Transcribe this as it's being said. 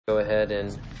Go ahead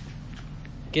and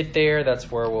get there.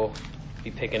 That's where we'll be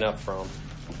picking up from.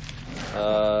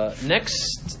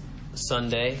 Next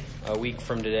Sunday, a week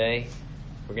from today,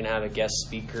 we're going to have a guest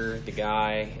speaker, the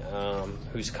guy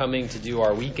who's coming to do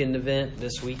our weekend event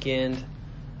this weekend,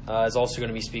 is also going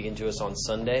to be speaking to us on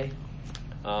Sunday.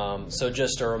 So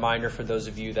just a reminder for those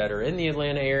of you that are in the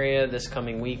Atlanta area this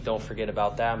coming week, don't forget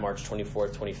about that, March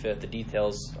 24th, 25th. The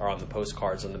details are on the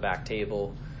postcards on the back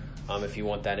table if you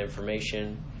want that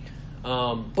information.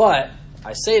 But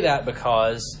I say that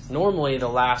because normally the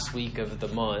last week of the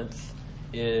month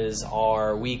is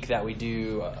our week that we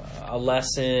do a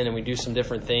lesson and we do some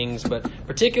different things, but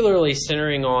particularly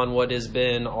centering on what has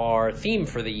been our theme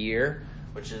for the year,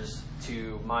 which is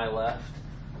to my left,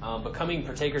 becoming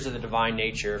partakers of the divine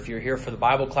nature. If you're here for the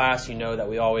Bible class, you know that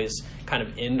we always kind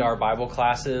of end our Bible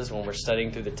classes when we're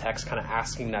studying through the text, kind of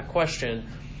asking that question.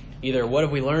 Either what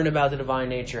have we learned about the divine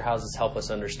nature, how does this help us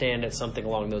understand it, something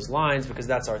along those lines, because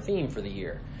that's our theme for the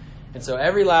year. And so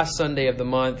every last Sunday of the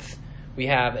month, we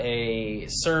have a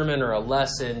sermon or a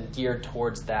lesson geared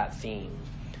towards that theme.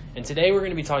 And today we're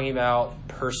going to be talking about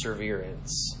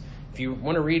perseverance. If you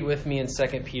want to read with me in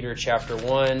 2 Peter chapter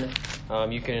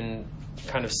 1, you can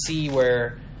kind of see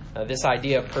where this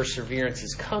idea of perseverance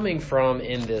is coming from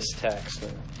in this text.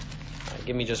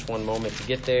 Give me just one moment to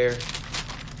get there.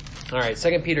 All right,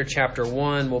 2 Peter chapter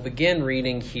 1, we'll begin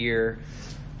reading here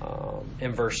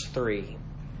in verse 3.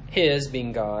 His,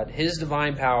 being God, His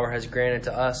divine power has granted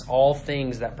to us all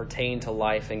things that pertain to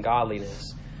life and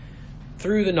godliness,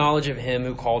 through the knowledge of Him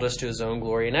who called us to His own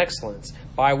glory and excellence,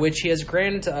 by which He has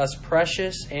granted to us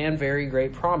precious and very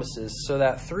great promises, so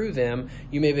that through them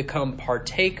you may become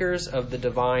partakers of the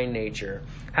divine nature,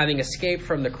 having escaped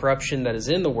from the corruption that is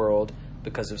in the world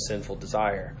because of sinful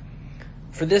desire.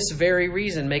 For this very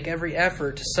reason, make every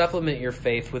effort to supplement your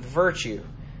faith with virtue,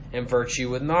 and virtue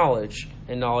with knowledge,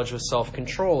 and knowledge with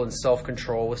self-control, and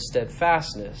self-control with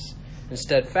steadfastness, and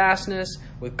steadfastness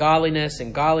with godliness,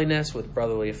 and godliness with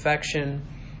brotherly affection,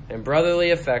 and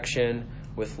brotherly affection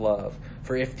with love.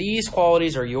 For if these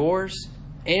qualities are yours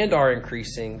and are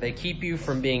increasing, they keep you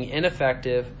from being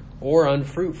ineffective or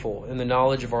unfruitful in the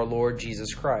knowledge of our Lord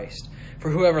Jesus Christ. For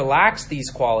whoever lacks these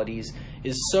qualities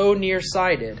is so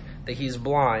nearsighted that he is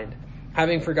blind,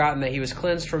 having forgotten that he was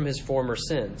cleansed from his former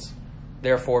sins.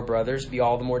 Therefore, brothers, be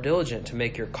all the more diligent to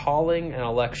make your calling and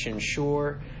election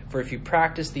sure, for if you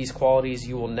practice these qualities,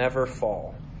 you will never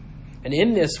fall. And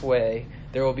in this way,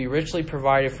 there will be richly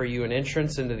provided for you an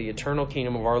entrance into the eternal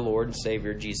kingdom of our Lord and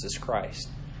Savior, Jesus Christ.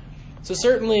 So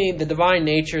certainly the divine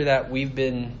nature that we've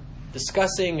been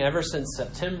discussing ever since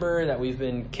September, that we've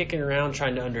been kicking around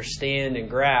trying to understand and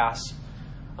grasp,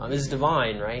 is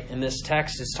divine, right? And this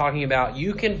text is talking about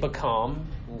you can become,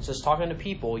 and it's just talking to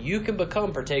people, you can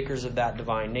become partakers of that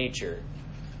divine nature,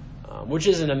 which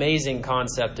is an amazing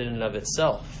concept in and of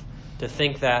itself, to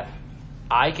think that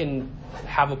I can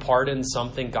have a part in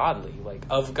something godly, like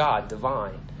of God,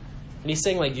 divine. And he's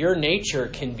saying like your nature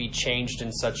can be changed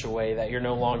in such a way that you're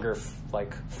no longer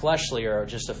like fleshly or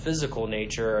just a physical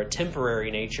nature or a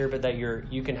temporary nature, but that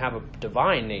you can have a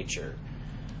divine nature.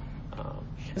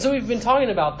 And so we've been talking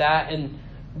about that, and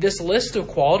this list of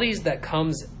qualities that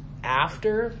comes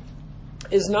after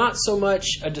is not so much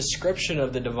a description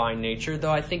of the divine nature,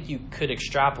 though I think you could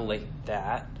extrapolate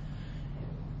that.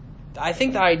 I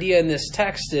think the idea in this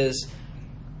text is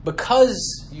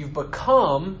because you've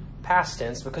become, past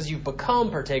tense, because you've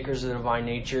become partakers of the divine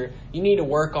nature, you need to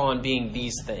work on being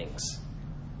these things,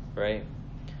 right?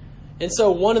 And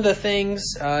so one of the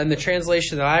things in the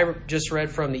translation that I just read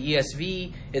from the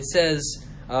ESV, it says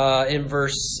in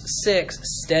verse 6,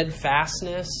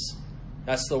 steadfastness.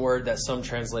 That's the word that some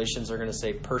translations are going to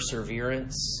say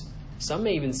perseverance. Some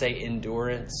may even say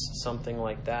endurance, something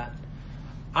like that.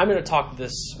 I'm going to talk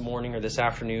this morning or this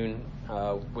afternoon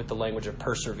with the language of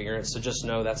perseverance, so just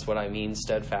know that's what I mean,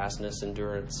 steadfastness,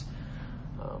 endurance.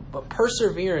 But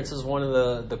perseverance is one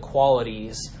of the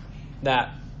qualities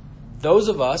that those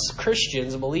of us,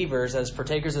 Christians, believers, as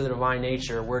partakers of the divine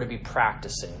nature, we're to be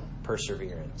practicing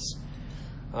perseverance.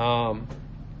 The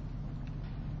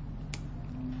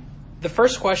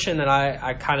first question that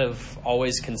I kind of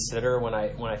always consider when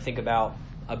I think about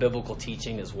a biblical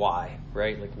teaching is why,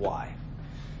 right? Like why?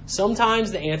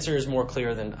 Sometimes the answer is more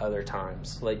clear than other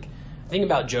times. Like think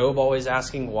about Job always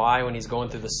asking why when he's going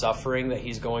through the suffering that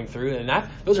he's going through, and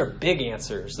those are big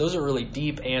answers. Those are really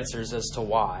deep answers as to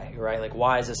why, right? Like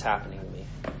why is this happening to me?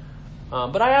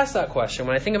 But I ask that question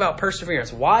when I think about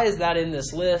perseverance. Why is that in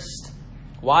this list?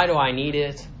 Why do I need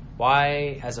it?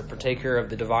 Why, as a partaker of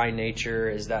the divine nature,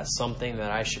 is that something that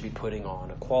I should be putting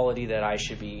on, a quality that I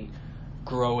should be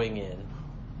growing in?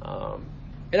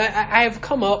 And I have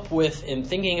come up with, in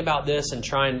thinking about this and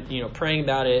praying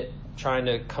about it, trying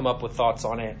to come up with thoughts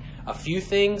on it, a few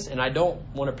things, and I don't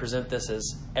want to present this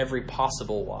as every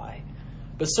possible why.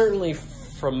 But certainly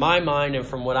from my mind and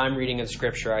from what I'm reading in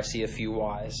Scripture, I see a few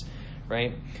whys,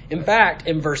 right? In fact,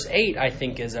 in verse 8, I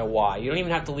think is a why. You don't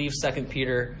even have to leave 2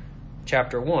 Peter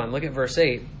chapter 1. Look at verse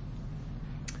 8.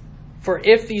 For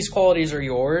if these qualities are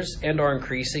yours and are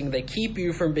increasing, they keep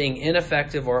you from being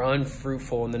ineffective or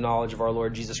unfruitful in the knowledge of our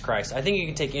Lord Jesus Christ. I think you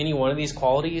can take any one of these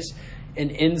qualities and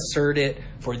insert it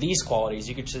for these qualities.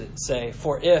 You could say,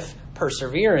 for if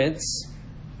perseverance,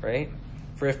 right?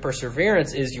 For if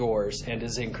perseverance is yours and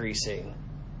is increasing,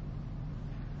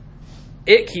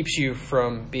 it keeps you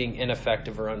from being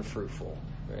ineffective or unfruitful,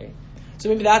 right? So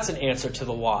maybe that's an answer to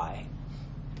the why,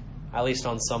 at least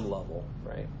on some level,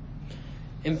 right?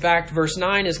 In fact, verse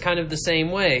 9 is kind of the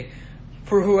same way.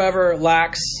 For whoever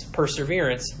lacks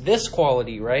perseverance, this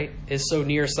quality, right, is so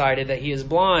nearsighted that he is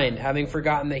blind, having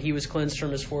forgotten that he was cleansed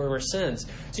from his former sins.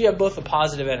 So you have both a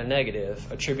positive and a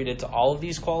negative attributed to all of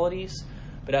these qualities.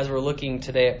 But as we're looking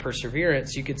today at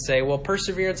perseverance, you could say, well,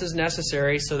 perseverance is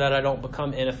necessary so that I don't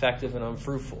become ineffective and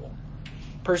unfruitful.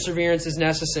 Perseverance is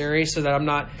necessary so that I'm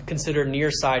not considered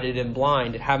nearsighted and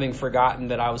blind, having forgotten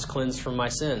that I was cleansed from my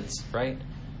sins, right?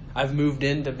 I've moved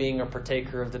into being a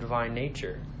partaker of the divine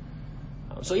nature.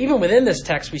 So even within this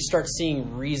text, we start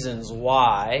seeing reasons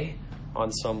why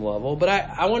on some level. But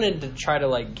I wanted to try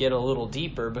to get a little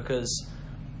deeper, because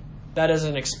that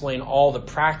doesn't explain all the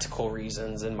practical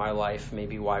reasons in my life,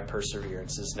 maybe why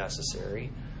perseverance is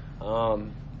necessary.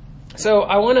 So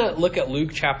I want to look at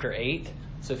Luke chapter 8.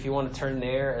 So if you want to turn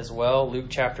there as well, Luke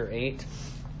chapter 8.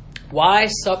 Why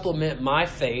supplement my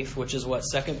faith, which is what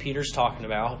 2 Peter's talking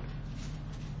about,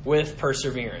 with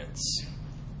perseverance?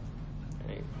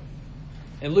 Right.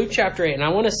 In Luke chapter 8, and I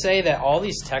want to say that all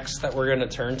these texts that we're going to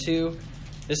turn to,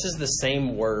 this is the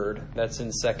same word that's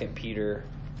in 2 Peter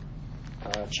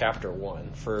chapter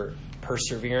 1 for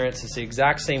perseverance. It's the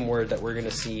exact same word that we're going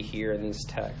to see here in these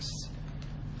texts.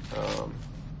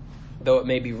 Though it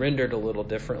may be rendered a little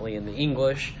differently in the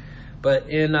English. But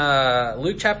in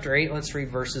Luke chapter 8, let's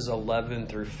read verses 11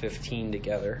 through 15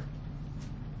 together.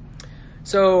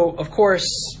 So, of course,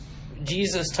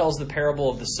 Jesus tells the parable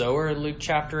of the sower in Luke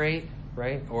chapter 8,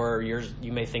 right? Or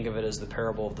you may think of it as the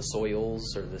parable of the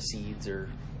soils or the seeds, or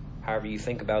however you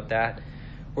think about that,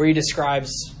 where he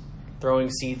describes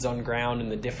throwing seeds on ground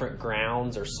and the different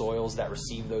grounds or soils that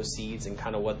receive those seeds and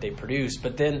kind of what they produce.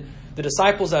 But then the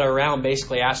disciples that are around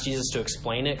basically ask Jesus to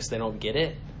explain it because they don't get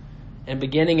it. And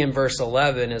beginning in verse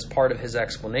 11, as part of his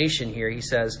explanation here, he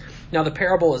says, now the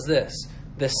parable is this.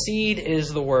 The seed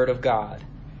is the word of God.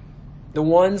 The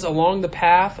ones along the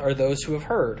path are those who have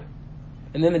heard.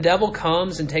 And then the devil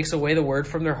comes and takes away the word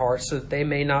from their hearts so that they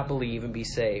may not believe and be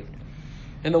saved.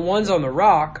 And the ones on the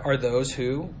rock are those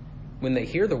who, when they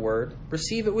hear the word,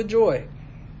 receive it with joy.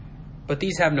 But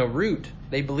these have no root.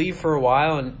 They believe for a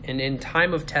while and in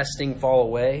time of testing fall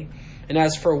away. And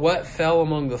as for what fell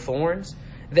among the thorns,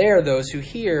 they are those who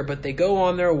hear, but they go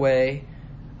on their way.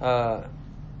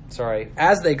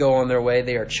 As they go on their way,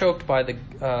 they are choked by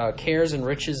the cares and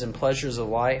riches and pleasures of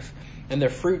life, and their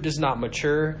fruit does not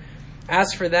mature.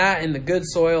 As for that in the good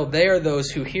soil, they are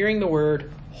those who, hearing the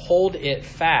word, hold it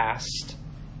fast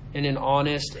in an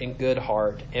honest and good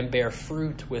heart, and bear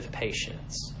fruit with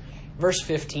patience. Verse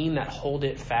 15, that hold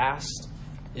it fast,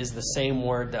 is the same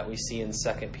word that we see in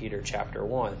 2 Peter chapter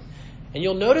 1. And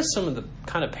you'll notice some of the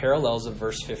kind of parallels of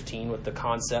verse 15 with the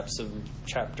concepts of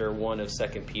chapter 1 of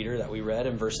 2 Peter that we read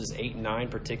in verses 8 and 9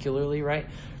 particularly, right?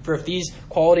 For if these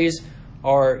qualities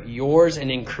are yours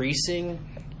and increasing,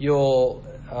 it'll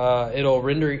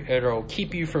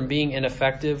keep you from being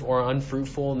ineffective or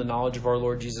unfruitful in the knowledge of our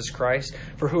Lord Jesus Christ.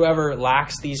 For whoever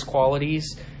lacks these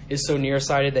qualities is so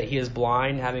nearsighted that he is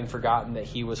blind, having forgotten that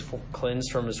he was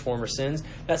cleansed from his former sins.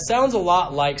 That sounds a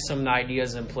lot like some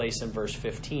ideas in place in verse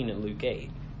 15 in Luke 8.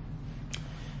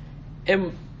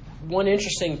 And one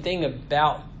interesting thing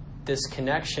about this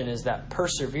connection is that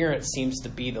perseverance seems to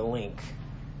be the link,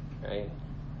 right?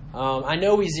 I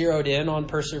know we zeroed in on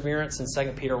perseverance in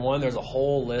 2 Peter 1. There's a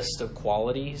whole list of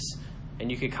qualities,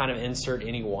 and you could kind of insert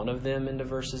any one of them into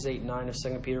verses 8 and 9 of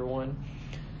 2 Peter 1.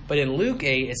 But in Luke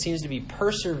 8, it seems to be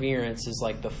perseverance is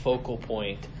like the focal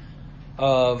point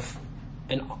of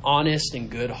an honest and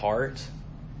good heart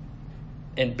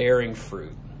and bearing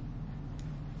fruit.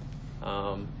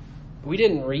 We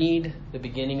didn't read the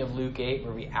beginning of Luke 8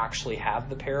 where we actually have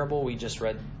the parable. We just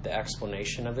read the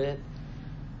explanation of it.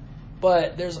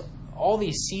 But there's all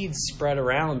these seeds spread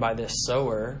around by this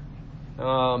sower.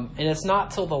 And it's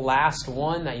not till the last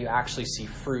one that you actually see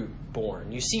fruit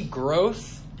born. You see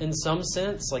growth in some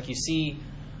sense. Like you see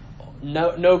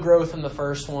no growth in the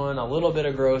first one, a little bit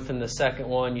of growth in the second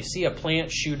one. You see a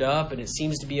plant shoot up and it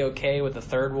seems to be okay with the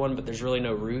third one, but there's really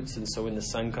no roots. And so when the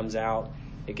sun comes out,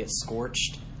 it gets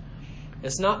scorched.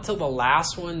 It's not till the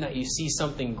last one that you see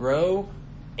something grow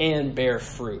and bear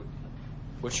fruit,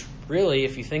 which really,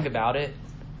 if you think about it,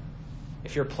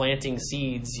 if you're planting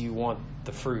seeds, you want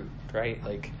the fruit, right?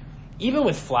 Like even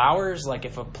with flowers, like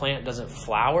if a plant doesn't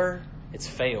flower, it's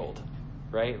failed,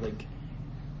 right? Like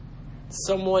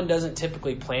someone doesn't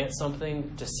typically plant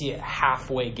something to see it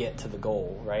halfway get to the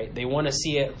goal, right? They want to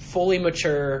see it fully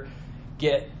mature,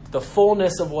 get the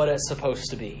fullness of what it's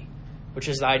supposed to be, which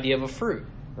is the idea of a fruit,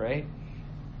 right?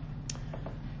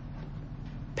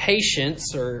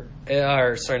 Perseverance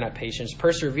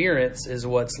is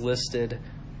what's listed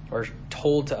or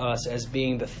told to us as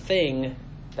being the thing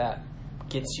that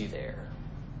gets you there.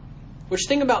 Which,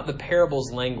 think about the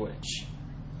parable's language.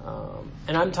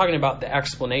 And I'm talking about the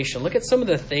explanation. Look at some of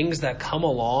the things that come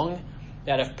along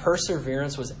that if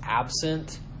perseverance was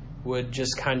absent would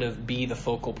just kind of be the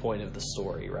focal point of the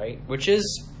story, right? Which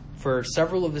is, for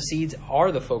several of the seeds,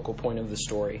 are the focal point of the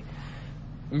story.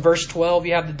 In verse 12,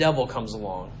 you have the devil comes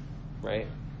along, right?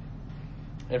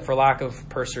 And for lack of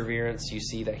perseverance, you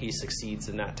see that he succeeds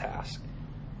in that task.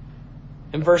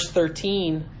 In verse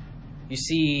 13, you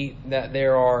see that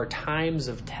there are times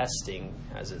of testing,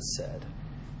 as it's said.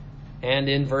 And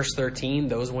in verse 13,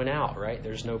 those went out, right?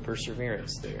 There's no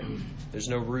perseverance there. There's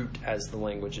no root, as the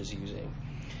language is using.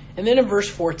 And then in verse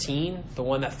 14, the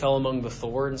one that fell among the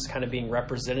thorns, kind of being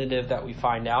representative that we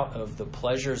find out of the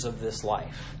pleasures of this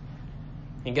life.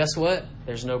 And guess what?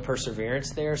 There's no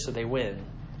perseverance there, so they win.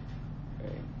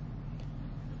 Right?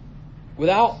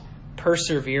 Without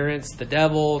perseverance, the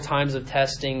devil, times of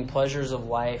testing, pleasures of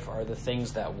life are the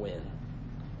things that win.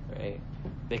 Right?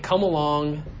 They come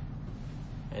along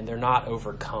and they're not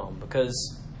overcome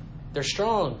because they're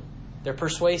strong, they're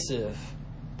persuasive,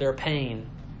 they're a pain,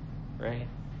 right?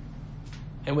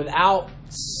 And without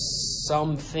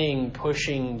something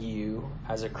pushing you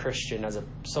as a Christian, as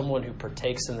someone who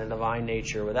partakes in the divine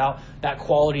nature, without that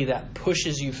quality that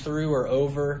pushes you through or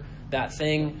over that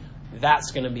thing,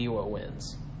 that's going to be what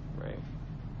wins, right?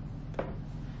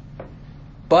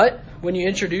 But when you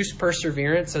introduce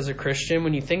perseverance as a Christian,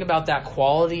 when you think about that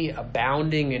quality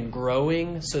abounding and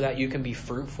growing so that you can be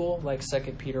fruitful, like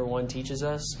 2 Peter 1 teaches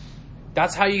us,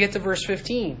 that's how you get to verse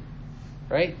 15,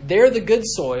 right? They're the good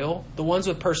soil, the ones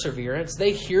with perseverance.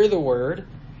 They hear the word,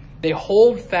 they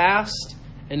hold fast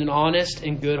in an honest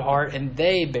and good heart, and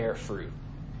they bear fruit.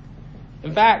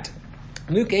 In fact,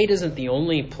 Luke 8 isn't the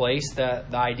only place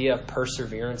that the idea of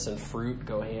perseverance and fruit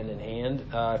go hand in hand.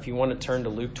 If you want to turn to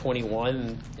Luke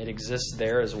 21, it exists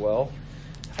there as well.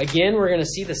 Again, we're going to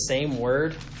see the same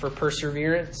word for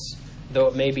perseverance, though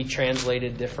it may be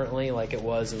translated differently like it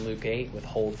was in Luke 8 with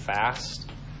hold fast.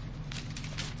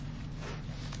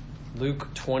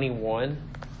 Luke 21,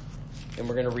 and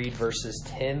we're going to read verses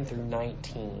 10 through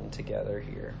 19 together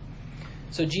here.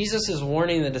 So Jesus is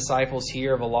warning the disciples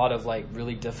here of a lot of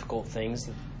really difficult things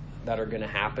that are going to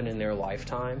happen in their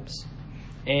lifetimes,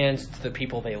 and to the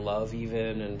people they love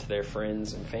even, and to their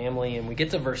friends and family. And we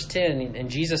get to verse 10, and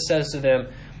Jesus says to them,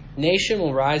 "Nation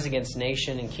will rise against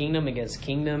nation, and kingdom against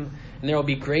kingdom, and there will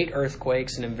be great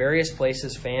earthquakes, and in various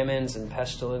places famines and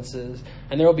pestilences,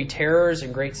 and there will be terrors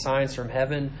and great signs from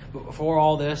heaven. But before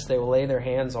all this, they will lay their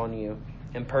hands on you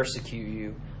and persecute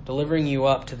you, delivering you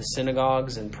up to the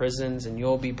synagogues and prisons, and you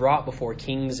will be brought before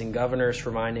kings and governors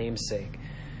for my name's sake.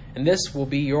 And this will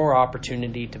be your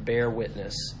opportunity to bear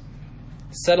witness.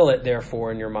 Settle it,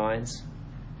 therefore, in your minds,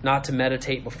 not to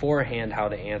meditate beforehand how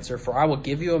to answer, for I will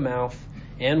give you a mouth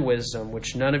and wisdom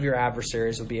which none of your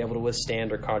adversaries will be able to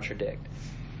withstand or contradict.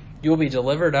 You will be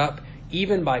delivered up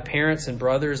even by parents and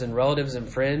brothers and relatives and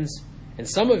friends, and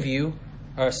some of you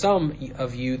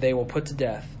they will put to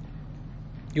death.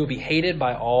 You will be hated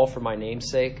by all for my name's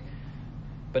sake,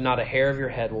 but not a hair of your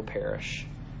head will perish.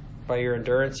 By your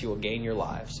endurance you will gain your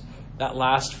lives." That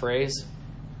last phrase,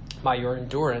 by your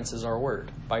endurance, is our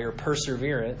word. By your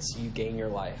perseverance, you gain your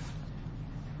life.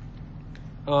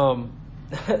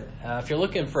 If you're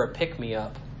looking for a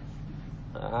pick-me-up,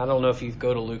 I don't know if you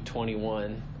go to Luke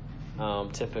 21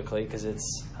 typically, because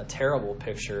it's a terrible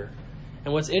picture.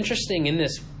 And what's interesting in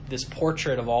this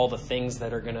portrait of all the things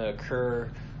that are going to occur,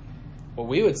 what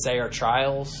we would say are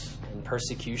trials and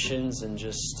persecutions, and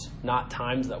just not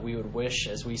times that we would wish,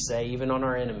 as we say, even on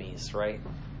our enemies, right?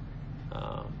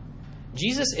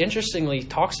 Jesus, interestingly,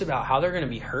 talks about how they're going to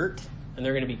be hurt and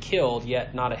they're going to be killed,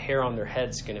 yet not a hair on their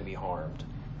head's going to be harmed.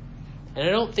 And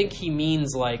I don't think he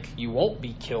means like you won't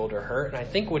be killed or hurt. And I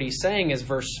think what he's saying is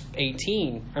verse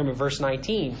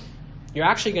 19, you're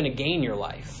actually going to gain your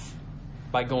life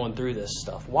by going through this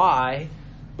stuff. Why?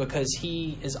 Because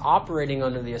he is operating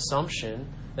under the assumption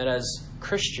that as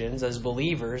Christians, as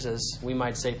believers, as we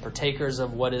might say partakers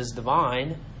of what is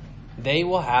divine, they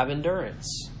will have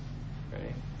endurance.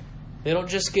 Right? They don't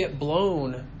just get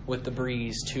blown with the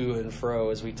breeze to and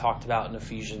fro, as we talked about in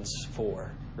Ephesians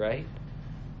 4, right?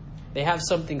 They have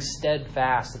something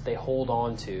steadfast that they hold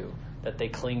on to, that they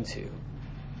cling to.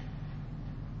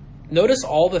 Notice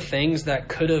all the things that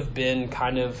could have been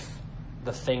kind of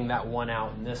the thing that won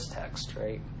out in this text,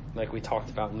 right? Like we talked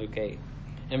about in Luke 8.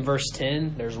 In verse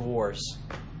 10, there's wars.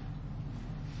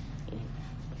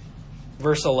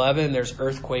 Verse 11, there's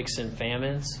earthquakes and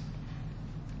famines.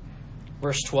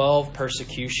 Verse 12,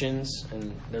 persecutions.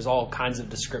 And there's all kinds of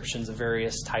descriptions of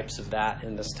various types of that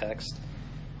in this text.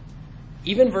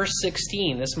 Even verse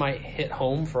 16, this might hit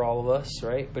home for all of us,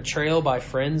 right? Betrayal by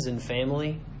friends and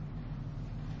family.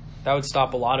 That would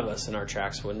stop a lot of us in our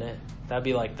tracks, wouldn't it? That'd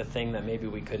be like the thing that maybe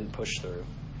we couldn't push through.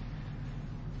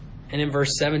 And in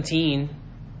verse 17,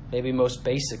 maybe most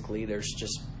basically, there's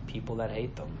just people that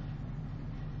hate them.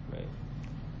 Right?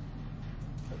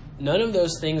 None of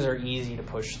those things are easy to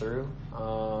push through.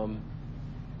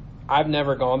 I've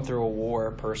never gone through a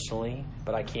war personally,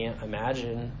 but I can't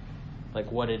imagine like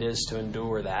what it is to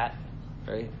endure that.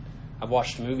 Right? I've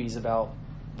watched movies about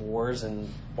wars,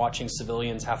 and watching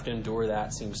civilians have to endure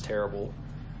that seems terrible.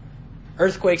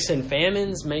 Earthquakes and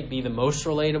famines might be the most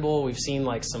relatable. We've seen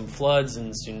like some floods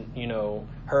and,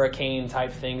 hurricane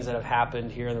type things that have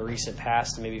happened here in the recent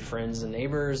past to maybe friends and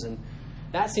neighbors. And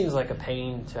that seems like a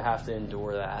pain to have to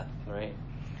endure that, right?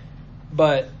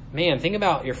 But man, think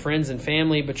about your friends and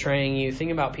family betraying you.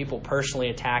 Think about people personally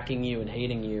attacking you and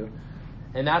hating you.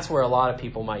 And that's where a lot of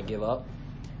people might give up.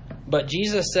 But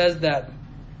Jesus says that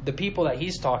the people that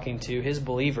he's talking to, his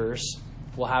believers,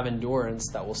 will have endurance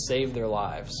that will save their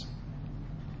lives.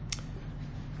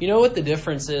 You know what the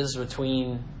difference is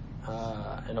between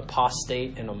an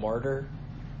apostate and a martyr?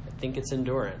 I think it's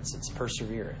endurance. It's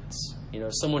perseverance.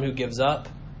 Someone who gives up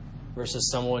versus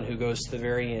someone who goes to the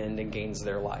very end and gains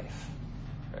their life.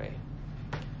 Right?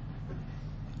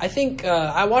 I think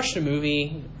I watched a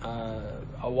movie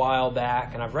a while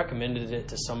back, and I've recommended it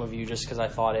to some of you just because I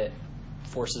thought it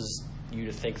forces you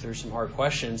to think through some hard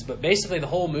questions. But basically the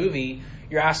whole movie,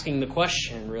 you're asking the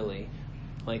question, really,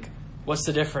 like, what's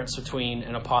the difference between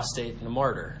an apostate and a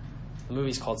martyr? The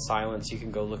movie's called Silence. You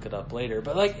can go look it up later.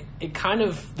 But like, the point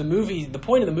of the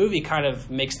movie kind of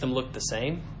makes them look the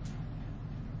same.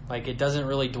 Like, it doesn't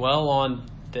really dwell on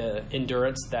the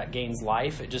endurance that gains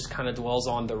life. It just kind of dwells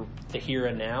on the here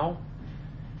and now.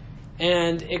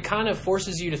 And it kind of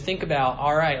forces you to think about,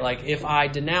 all right, like if I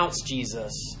denounce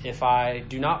Jesus, if I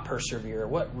do not persevere,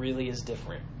 what really is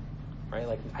different? Right?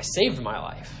 Like, I saved my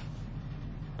life.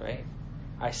 Right?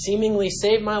 I seemingly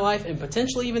saved my life and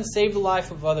potentially even saved the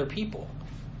life of other people.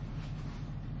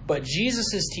 But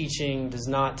Jesus' teaching does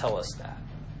not tell us that.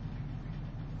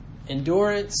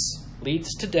 Endurance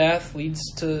leads to death, leads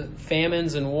to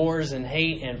famines and wars and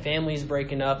hate and families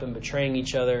breaking up and betraying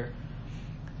each other.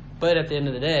 But at the end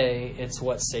of the day, it's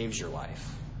what saves your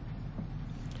life.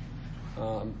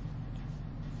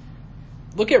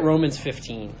 Look at Romans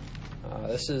 15.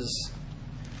 This is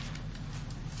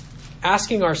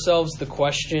asking ourselves the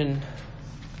question,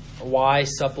 why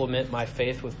supplement my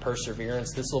faith with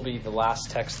perseverance? This will be the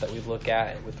last text that we look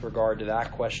at with regard to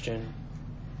that question.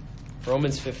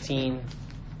 Romans 15,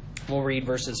 we'll read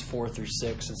verses 4 through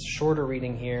 6. It's a shorter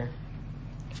reading here.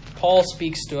 Paul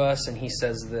speaks to us and he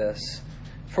says this: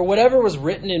 "For whatever was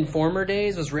written in former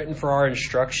days was written for our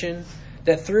instruction,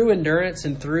 that through endurance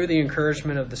and through the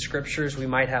encouragement of the Scriptures we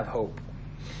might have hope.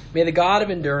 May the God of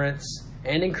endurance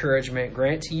and encouragement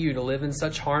grant to you to live in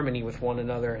such harmony with one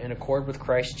another in accord with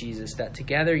Christ Jesus, that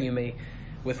together you may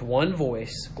with one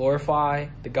voice glorify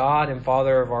the God and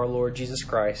Father of our Lord Jesus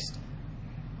Christ."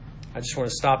 I just want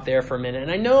to stop there for a minute.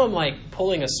 And I know I'm like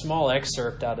pulling a small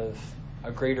excerpt out of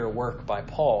a greater work by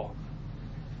Paul.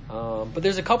 But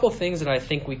there's a couple of things that I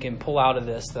think we can pull out of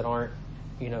this that aren't,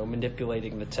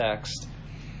 manipulating the text.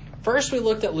 First, we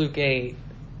looked at Luke 8,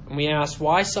 and we asked,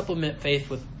 why supplement faith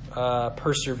with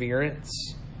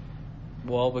perseverance?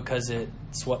 Well, because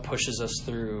it's what pushes us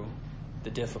through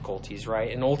the difficulties, right?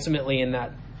 And ultimately in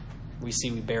that, we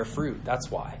see we bear fruit.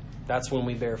 That's why. That's when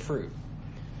we bear fruit.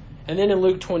 And then in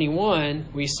Luke 21,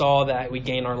 we saw that we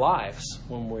gain our lives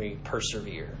when we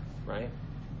persevere, right,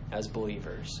 as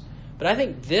believers. But I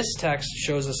think this text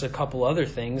shows us a couple other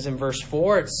things. In verse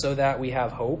 4, it's so that we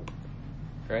have hope,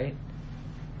 right?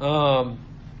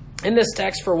 in this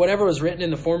text, for whatever was written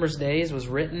in the former days was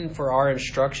written for our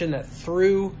instruction, that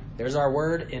through, there's our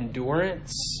word,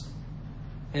 endurance,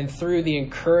 and through the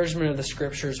encouragement of the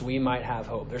Scriptures, we might have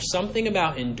hope. There's something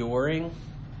about enduring,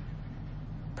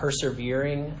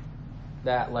 persevering,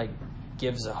 that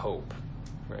gives a hope,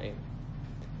 right?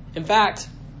 In fact,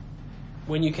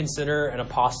 when you consider an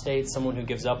apostate, someone who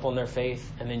gives up on their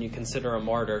faith, and then you consider a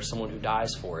martyr, someone who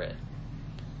dies for it,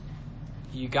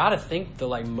 you got to think the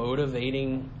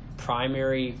motivating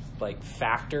primary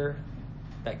factor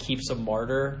that keeps a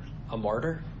martyr,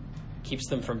 keeps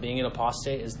them from being an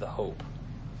apostate, is the hope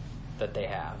that they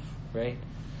have, right?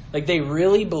 They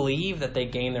really believe that they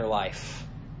gain their life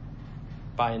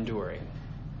by enduring,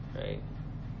 right?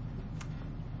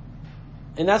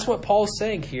 And that's what Paul's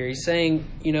saying here. He's saying,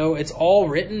 it's all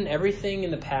written. Everything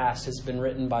in the past has been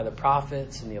written by the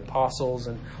prophets and the apostles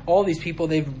and all these people.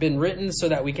 They've been written so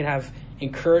that we can have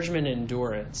encouragement and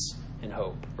endurance and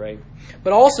hope, right?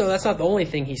 But also, that's not the only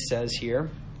thing he says here.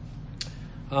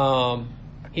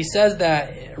 He says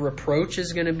that reproach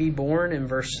is going to be born in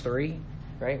verse 3,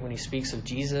 right? When he speaks of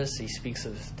Jesus, he speaks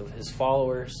of his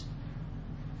followers.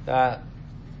 That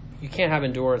you can't have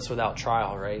endurance without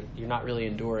trial, right? You're not really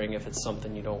enduring if it's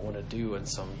something you don't want to do in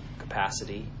some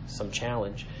capacity, some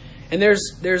challenge. And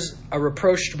there's a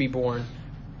reproach to be borne.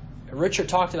 Richard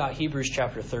talked about Hebrews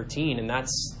chapter 13, and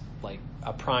that's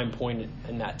a prime point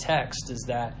in that text, is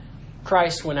that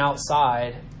Christ went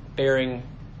outside bearing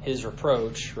his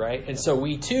reproach, right? And so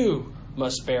we too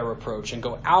must bear reproach and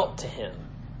go out to him,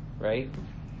 right?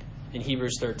 In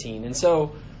Hebrews 13. And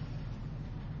so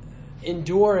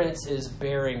endurance is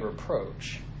bearing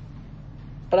reproach.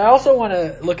 But I also want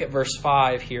to look at verse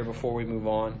 5 here before we move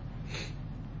on.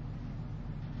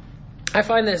 I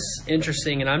find this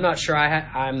interesting, and I'm not sure I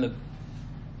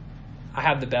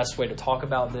have the best way to talk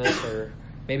about this, or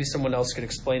maybe someone else could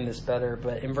explain this better.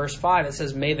 But in verse 5 it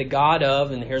says, "May the God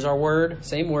of," and here's our word,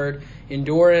 same word,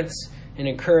 "endurance and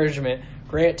encouragement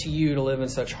grant to you to live in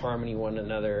such harmony one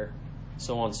another,"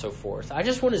 so on and so forth. I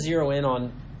just want to zero in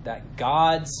on that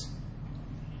God's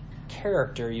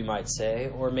character, you might say,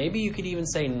 or maybe you could even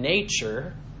say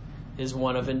nature, is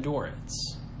one of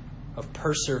endurance, of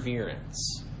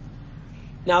perseverance.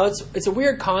 Now, it's a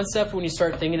weird concept when you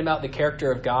start thinking about the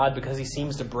character of God, because he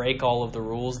seems to break all of the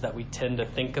rules that we tend to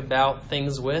think about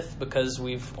things with, because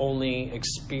we've only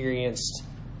experienced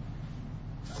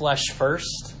flesh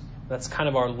first. That's kind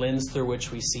of our lens through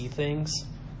which we see things.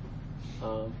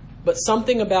 But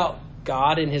something about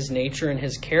God and his nature and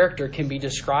his character can be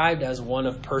described as one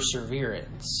of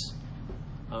perseverance.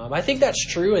 I think that's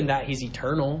true in that he's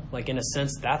eternal. In a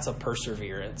sense, that's a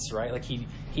perseverance, right?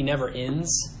 He never ends.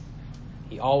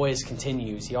 He always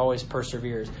continues. He always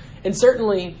perseveres. And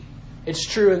certainly, it's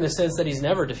true in the sense that he's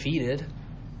never defeated.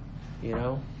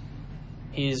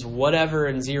 He's whatever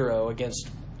and zero against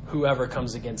whoever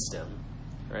comes against him.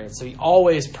 Right? So he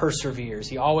always perseveres.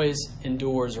 He always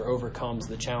endures or overcomes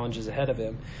the challenges ahead of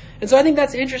him. And so I think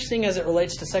that's interesting as it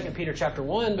relates to 2 Peter chapter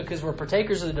 1, because we're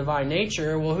partakers of the divine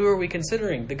nature. Well, who are we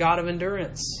considering? The God of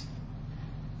endurance.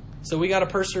 So we got to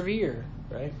persevere,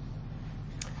 right?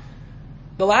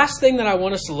 The last thing that I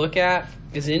want us to look at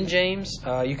is in James.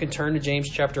 You can turn to James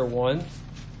chapter 1.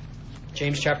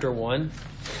 James chapter 1.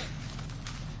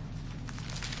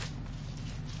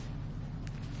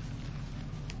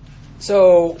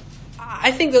 So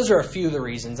I think those are a few of the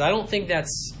reasons. I don't think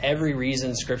that's every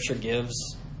reason Scripture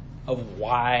gives of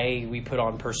why we put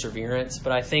on perseverance.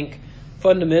 But I think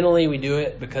fundamentally we do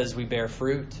it because we bear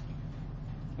fruit.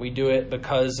 We do it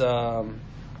because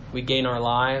we gain our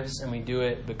lives, and we do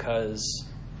it because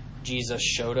Jesus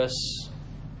showed us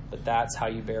that that's how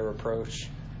you bear reproach.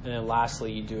 And then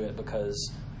lastly, you do it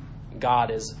because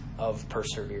God is of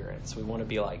perseverance. We want to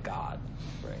be like God,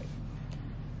 right?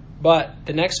 But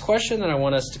the next question that I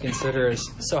want us to consider is,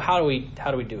 so how do we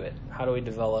do it? How do we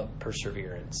develop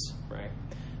perseverance, right?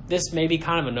 This may be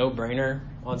kind of a no-brainer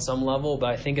on some level, but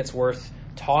I think it's worth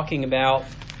talking about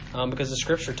because the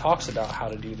Scripture talks about how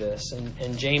to do this.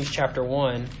 And James chapter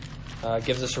 1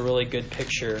 gives us a really good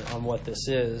picture on what this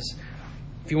is.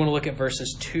 If you want to look at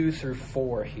verses 2 through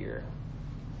 4 here.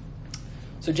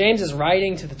 So James is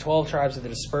writing to the 12 tribes of the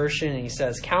dispersion, and he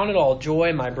says, "Count it all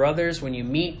joy, my brothers, when you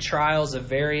meet trials of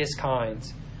various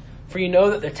kinds. For you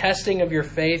know that the testing of your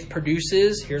faith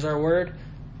produces," here's our word,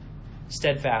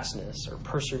 "steadfastness," or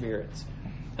perseverance.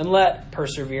 "And let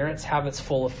perseverance have its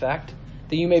full effect,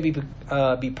 that you may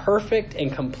be perfect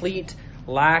and complete,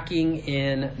 lacking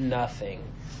in nothing."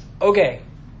 Okay,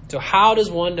 so how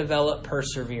does one develop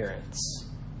perseverance?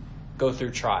 Go through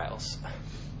trials.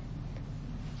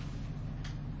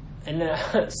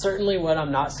 And certainly what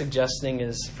I'm not suggesting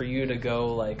is for you to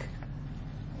go like,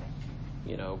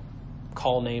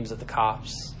 call names at the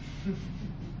cops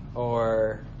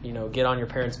or, get on your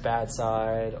parents' bad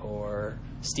side or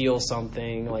steal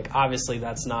something. Like, obviously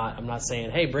I'm not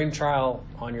saying, hey, bring trial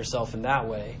on yourself in that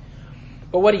way.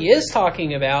 But what he is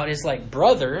talking about is like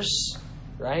brothers,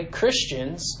 right?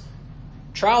 Christians,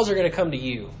 trials are going to come to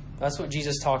you. That's what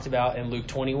Jesus talked about in Luke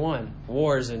 21.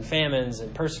 Wars and famines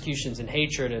and persecutions and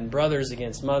hatred and brothers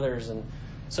against mothers and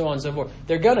so on and so forth.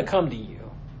 They're going to come to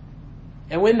you.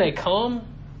 And when they come,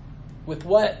 with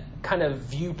what kind of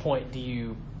viewpoint do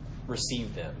you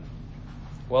receive them?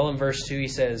 Well, in verse 2 he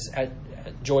says,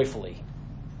 joyfully.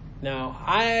 Now,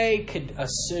 I could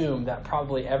assume that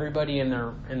probably everybody in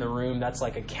the room, that's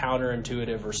like a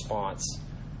counterintuitive response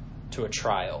to a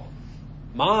trial.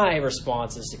 My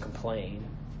response is to complain.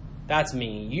 That's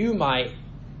me. You might,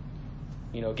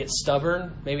 get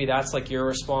stubborn. Maybe that's like your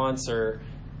response, or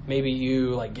maybe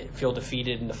you feel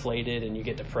defeated and deflated and you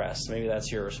get depressed. Maybe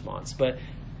that's your response. But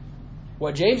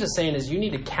what James is saying is you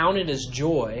need to count it as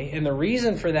joy. And the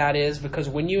reason for that is because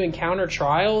when you encounter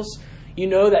trials, you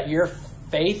know that your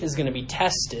faith is going to be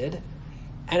tested.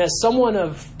 And as someone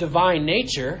of divine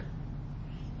nature,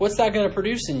 what's that going to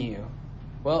produce in you?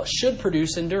 Well, it should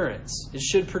produce endurance. It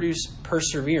should produce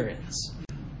perseverance.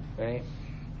 Right?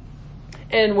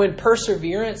 And when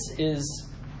perseverance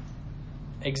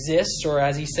exists, or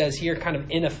as he says here, kind of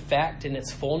in effect in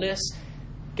its fullness,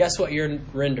 guess what you're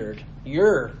rendered?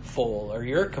 You're full, or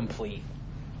you're complete.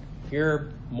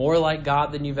 You're more like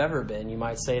God than you've ever been. You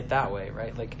might say it that way,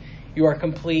 right? Like, you are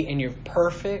complete and you're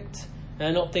perfect. And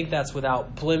I don't think that's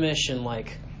without blemish and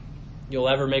you'll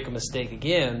ever make a mistake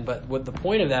again. But what the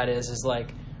point of that is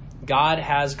God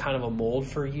has kind of a mold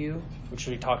for you, which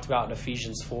we talked about in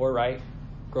Ephesians 4, right?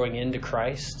 Growing into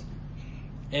Christ.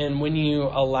 And when you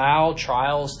allow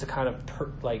trials to kind of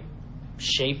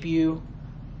shape you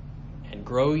and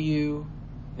grow you,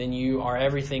 then you are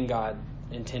everything God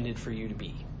intended for you to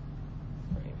be.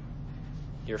 Right?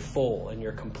 You're full and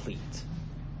you're complete.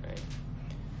 Right?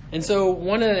 And so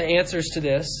one of the answers to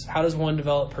this, how does one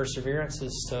develop perseverance,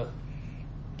 is to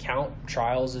count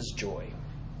trials as joy.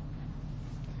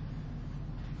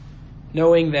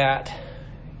 Knowing that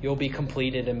you'll be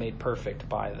completed and made perfect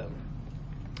by them.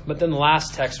 But then the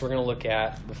last text we're going to look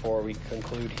at before we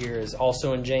conclude here is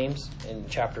also in James, in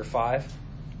chapter 5.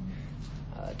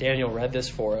 Daniel read this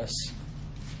for us,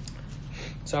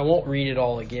 so I won't read it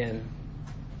all again.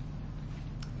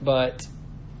 But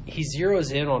he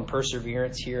zeroes in on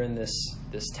perseverance here in this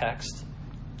text.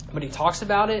 But he talks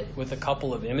about it with a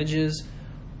couple of images.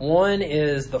 One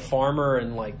is the farmer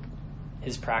and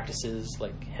his practices,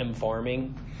 like him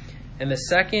farming. And the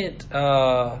second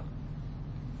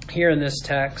here in this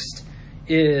text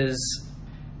is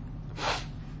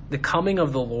the coming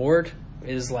of the Lord,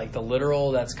 is the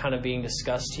literal that's kind of being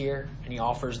discussed here. And he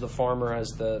offers the farmer as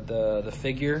the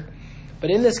figure. But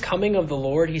in this coming of the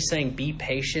Lord, he's saying be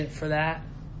patient for that.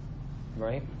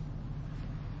 Right?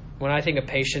 When I think of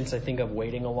patience, I think of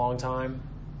waiting a long time.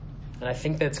 And I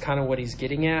think that's kind of what he's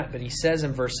getting at. But he says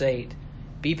in verse 8,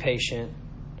 be patient.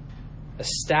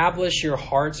 Establish your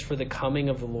hearts, for the coming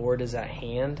of the Lord is at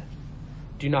hand.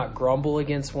 Do not grumble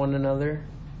against one another,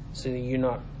 so that you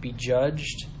not be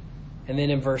judged. And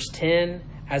then in verse 10,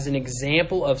 as an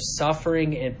example of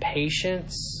suffering and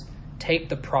patience, take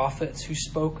the prophets who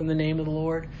spoke in the name of the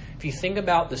Lord. If you think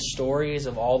about the stories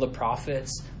of all the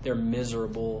prophets, they're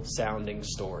miserable sounding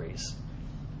stories.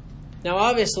 Now,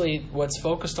 obviously, what's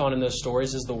focused on in those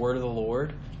stories is the word of the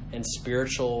Lord, and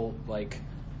spiritual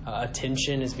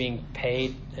attention is being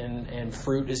paid and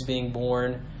fruit is being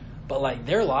born. But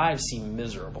their lives seem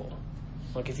miserable.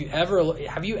 Have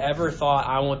you ever thought,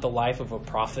 I want the life of a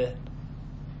prophet?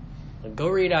 Go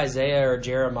read Isaiah or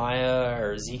Jeremiah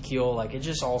or Ezekiel. It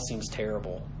just all seems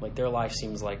terrible. Their life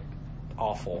seems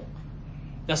awful.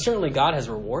 Now, certainly God has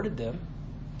rewarded them,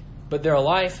 but their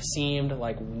life seemed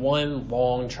like one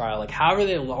long trial.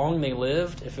 However long they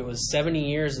lived, if it was 70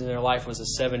 years, then their life was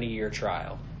a 70-year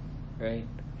trial, right?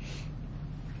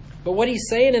 But what he's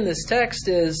saying in this text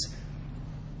is,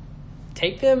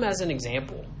 take them as an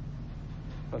example.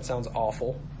 That sounds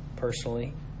awful,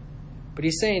 personally. But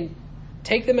he's saying,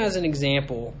 take them as an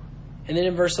example. And then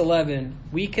in verse 11,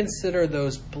 we consider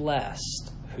those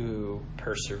blessed who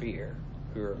persevere,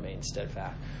 who remain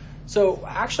steadfast. So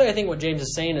actually, I think what James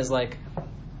is saying is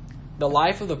the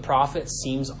life of the prophet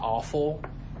seems awful,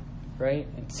 right?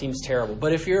 It seems terrible.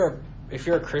 But if you're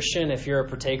a Christian, if you're a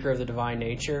partaker of the divine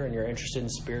nature and you're interested in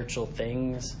spiritual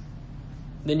things,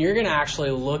 then you're going to actually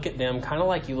look at them kind of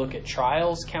like you look at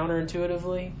trials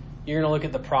counterintuitively. You're going to look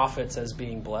at the prophets as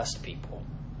being blessed people.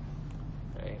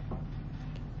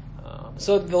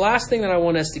 So the last thing that I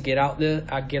want us to get out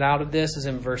of this is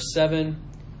in verse 7.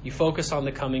 You focus on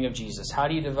the coming of Jesus. How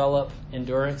do you develop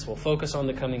endurance? Well, focus on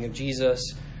the coming of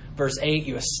Jesus. Verse 8,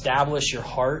 you establish your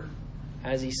heart,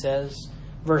 as he says.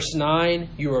 Verse 10,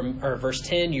 you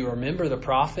remember the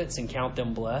prophets and count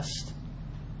them blessed.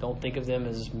 Don't think of them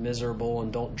as miserable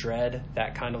and don't dread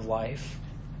that kind of life,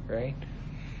 right?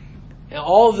 And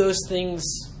all of those things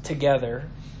together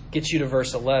gets you to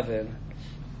verse 11,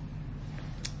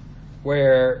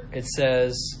 where it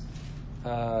says,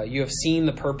 you have seen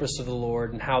the purpose of the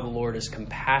Lord and how the Lord is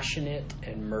compassionate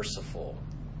and merciful.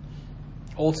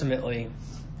 Ultimately,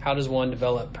 how does one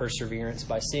develop perseverance?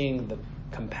 By seeing the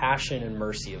compassion and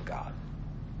mercy of God.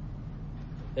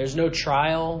 There's no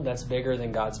trial that's bigger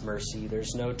than God's mercy.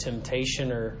 There's no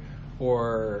temptation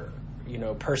or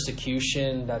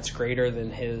persecution that's greater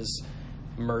than his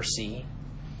mercy.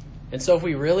 And so if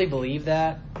we really believe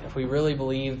that,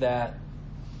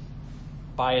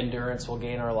 by endurance we'll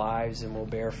gain our lives and we'll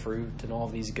bear fruit and all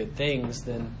of these good things,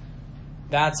 then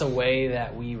that's a way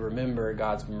that we remember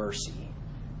God's mercy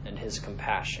and his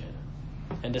compassion.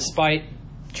 And despite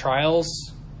trials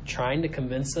trying to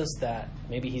convince us that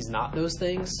maybe he's not those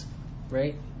things,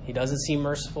 right? He doesn't seem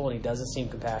merciful and he doesn't seem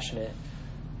compassionate.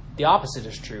 The opposite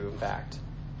is true, in fact.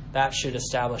 That should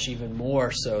establish even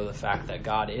more so the fact that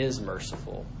God is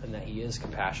merciful and that he is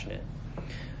compassionate.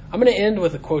 I'm going to end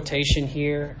with a quotation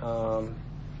here.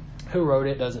 Who wrote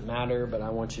it doesn't matter, but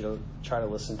I want you to try to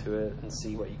listen to it and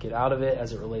see what you get out of it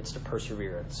as it relates to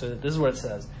perseverance. So this is what it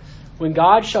says. When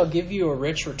God shall give you a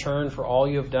rich return for all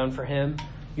you have done for him,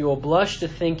 you will blush to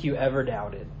think you ever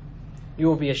doubted. You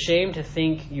will be ashamed to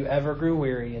think you ever grew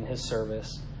weary in his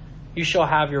service. You shall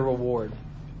have your reward.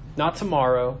 Not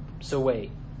tomorrow, so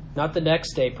wait. Not the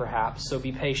next day, perhaps, so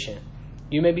be patient.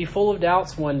 You may be full of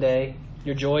doubts one day.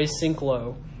 Your joys sink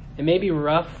low. It may be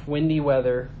rough, windy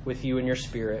weather with you in your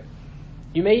spirit.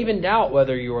 You may even doubt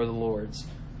whether you are the Lord's.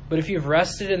 But if you've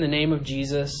rested in the name of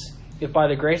Jesus, if by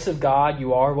the grace of God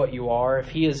you are what you are, if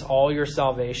he is all your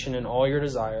salvation and all your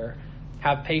desire,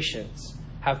 have patience.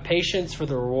 Have patience, for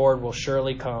the reward will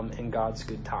surely come in God's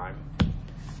good time.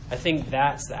 I think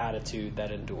that's the attitude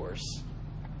that endures.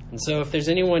 And so if there's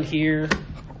anyone here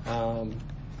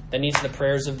that needs the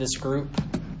prayers of this group,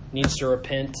 needs to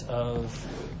repent of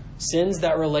sins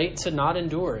that relate to not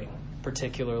enduring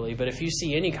particularly, but if you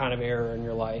see any kind of error in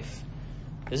your life,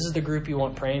 this is the group you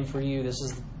want praying for you. This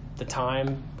is the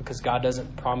time, because God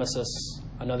doesn't promise us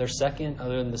another second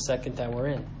other than the second that we're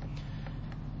in.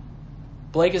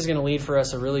 Blake is going to lead for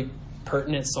us a really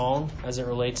pertinent song as it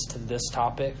relates to this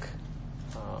topic.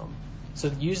 So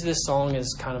use this song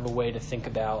as kind of a way to think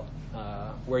about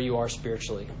where you are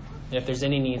spiritually. And if there's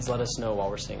any needs, let us know while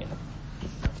we're singing.